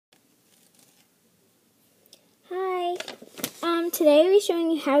Today I'll be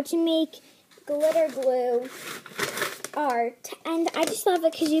showing you how to make glitter glue art, and I just love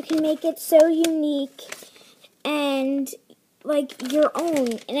it because you can make it so unique and like your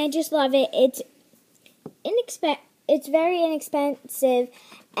own, and I just love it. It's very inexpensive,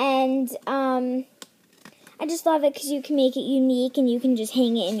 and I just love it because you can make it unique and you can just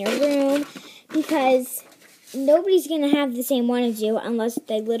hang it in your room because nobody's going to have the same one as you unless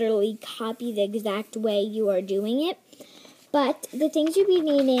they literally copy the exact way you are doing it. But the things you'll be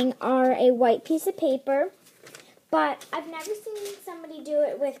needing are a white piece of paper, but I've never seen somebody do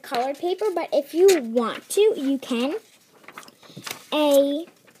it with colored paper, but if you want to, you can. A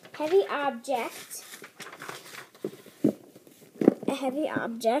heavy object,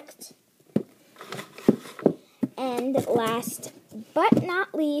 and last but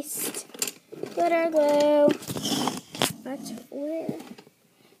not least, glitter glue.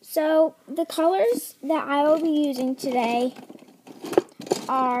 So the colors that I will be using today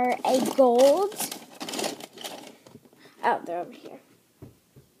are a gold. Oh, they're over here.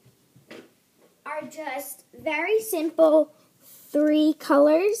 Are just very simple 3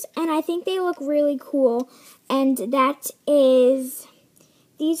 colors, and I think they look really cool. And that is,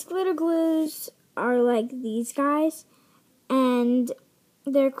 these glitter glues are like these guys, and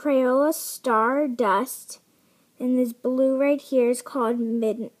they're Crayola Star Dust. And this blue right here is called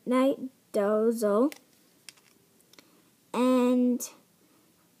Midnight Dazzle. And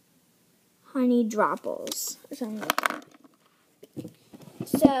Honey Dropples, or something like that.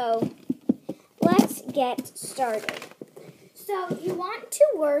 So, let's get started. So, you want to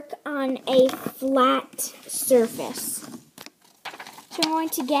work on a flat surface. So, you're going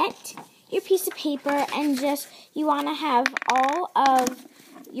to get your piece of paper and you want to have all of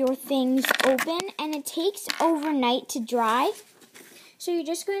your things open, and it takes overnight to dry. So you're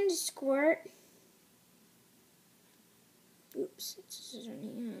just going to squirt. Oops, it's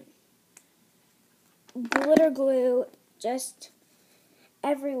running out. Glitter glue just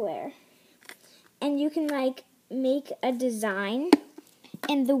everywhere, and you can make a design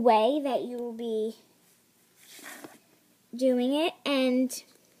in the way that you will be doing it. And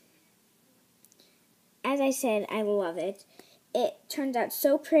as I said, I love it. It turns out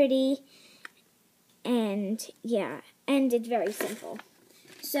so pretty, and yeah, and it's very simple.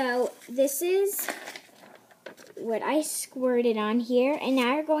 So this is what I squirted on here, and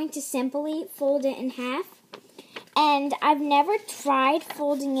now you're going to simply fold it in half. And I've never tried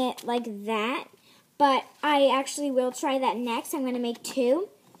folding it like that, but I actually will try that next. I'm going to make 2.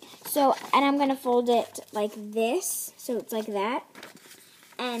 So, and I'm going to fold it like this, so it's like that.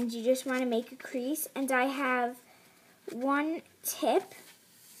 And you just want to make a crease, and I have one tip.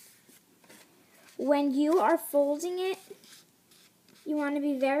 When you are folding it, you want to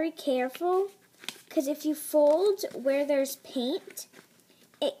be very careful, because if you fold where there's paint,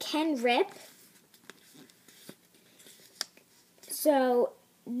 it can rip. So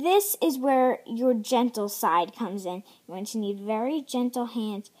this is where your gentle side comes in. You're going to need very gentle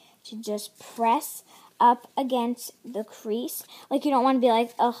hands to just press up against the crease. Like, you don't want to be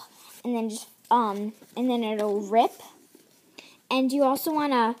like, ugh, and then just and then it'll rip. And you also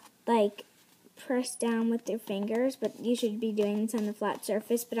want to press down with your fingers, but you should be doing this on the flat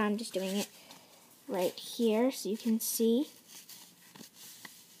surface, but I'm just doing it right here so you can see.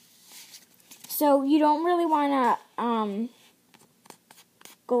 So you don't really want to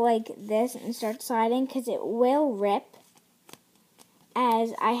go like this and start sliding, because it will rip,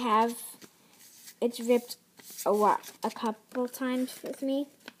 as it's ripped a couple times with me.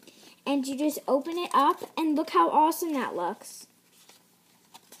 And you just open it up, and look how awesome that looks.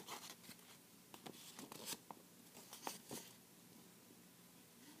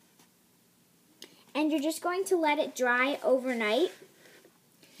 And you're just going to let it dry overnight.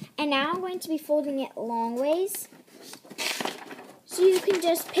 And now I'm going to be folding it long ways, so you can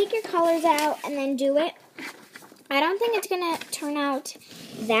just pick your colors out and then do it. I don't think it's going to turn out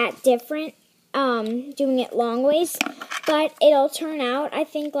that different doing it long ways, but it'll turn out, I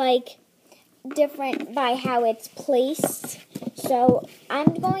think, different by how it's placed. So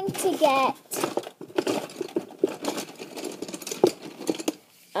I'm going to get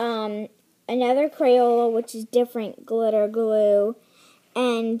another Crayola, which is different glitter glue,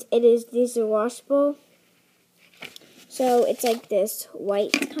 and these are washable. So it's like this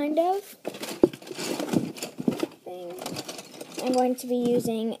white kind of thing. I'm going to be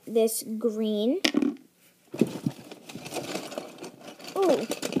using this green. Ooh.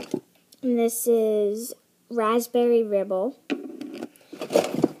 And this is Raspberry Ribble. And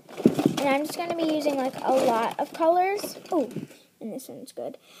I'm just going to be using a lot of colors. Oh, and this one's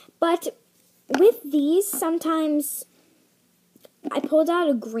good. But with these, sometimes I pulled out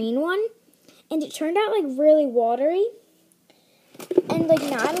a green one, and it turned out like really watery, and like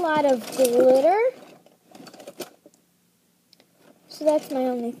not a lot of glitter. So that's my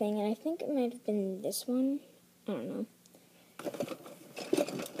only thing, and I think it might have been this one. I don't know.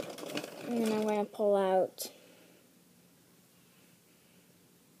 And then I'm going to pull out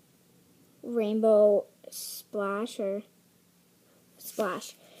Rainbow Splash or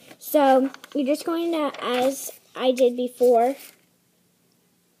Splash. So you're just going to, as I did before,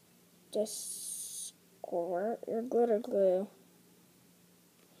 just squirt your glitter glue.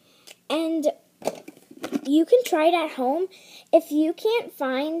 And you can try it at home. If you can't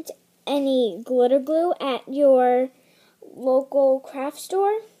find any glitter glue at your local craft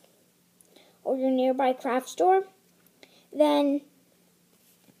store or your nearby craft store, then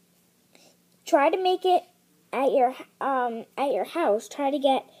try to make it at your house. Try to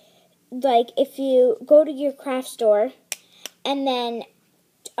get, like, if you go to your craft store and then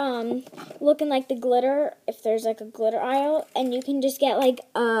look in like the glitter, if there's like a glitter aisle, and you can just get like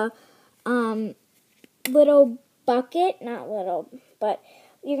a little bucket, not little, but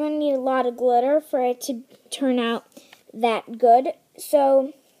you're going to need a lot of glitter for it to turn out that good.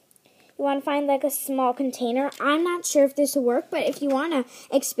 So you want to find like a small container. I'm not sure if this will work, but if you want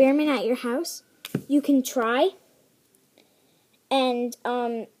to experiment at your house, you can try and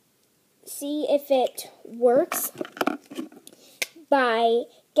see if it works by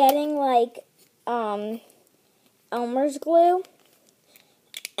getting like Elmer's glue,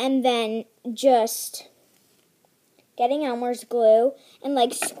 and then just getting Elmer's glue and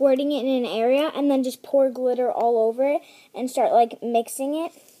like squirting it in an area, and then just pour glitter all over it and start like mixing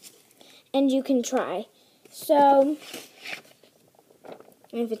it, and you can try. So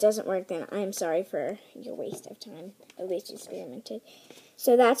if it doesn't work, then I'm sorry for your waste of time. At least you experimented.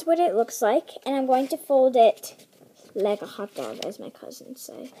 So that's what it looks like, and I'm going to fold it like a hot dog, as my cousins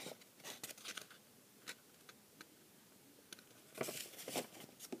say.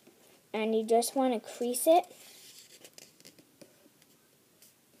 And you just want to crease it.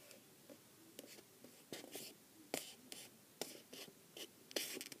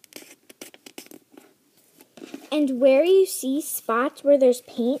 And where you see spots where there's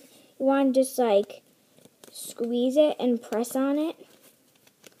paint, you want to just like squeeze it and press on it.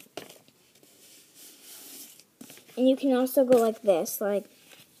 And you can also go like this, like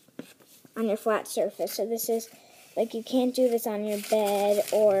on your flat surface. So this is, like, you can't do this on your bed,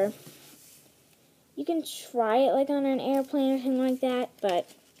 or you can try it like on an airplane or something like that, but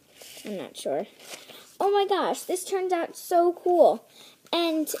I'm not sure. Oh my gosh, this turns out so cool.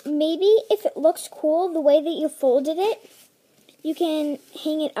 And maybe if it looks cool the way that you folded it, you can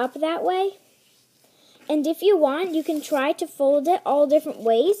hang it up that way. And if you want, you can try to fold it all different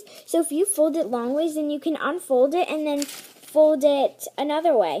ways. So if you fold it long ways, then you can unfold it and then fold it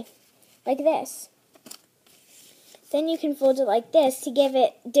another way, like this. Then you can fold it like this to give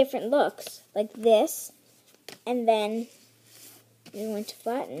it different looks, like this. And then you're going to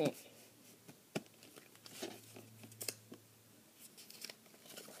flatten it.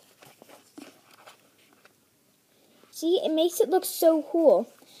 See, it makes it look so cool.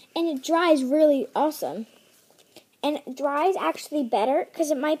 And it dries really awesome. And it dries actually better because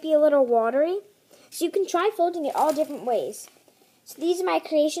it might be a little watery. So you can try folding it all different ways. So these are my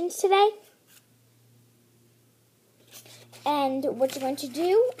creations today. And what you're going to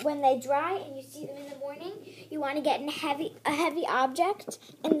do when they dry and you see them in the morning, you want to get a heavy object.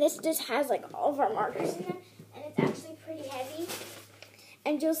 And this just has like all of our markers in it. And it's actually pretty heavy.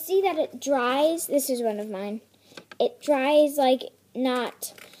 And you'll see that it dries. This is one of mine. It dries like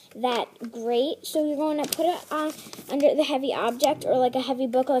not that great, so you're going to put it on under the heavy object, or like a heavy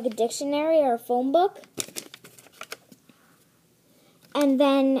book, like a dictionary or a phone book, and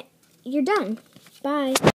then you're done. Bye.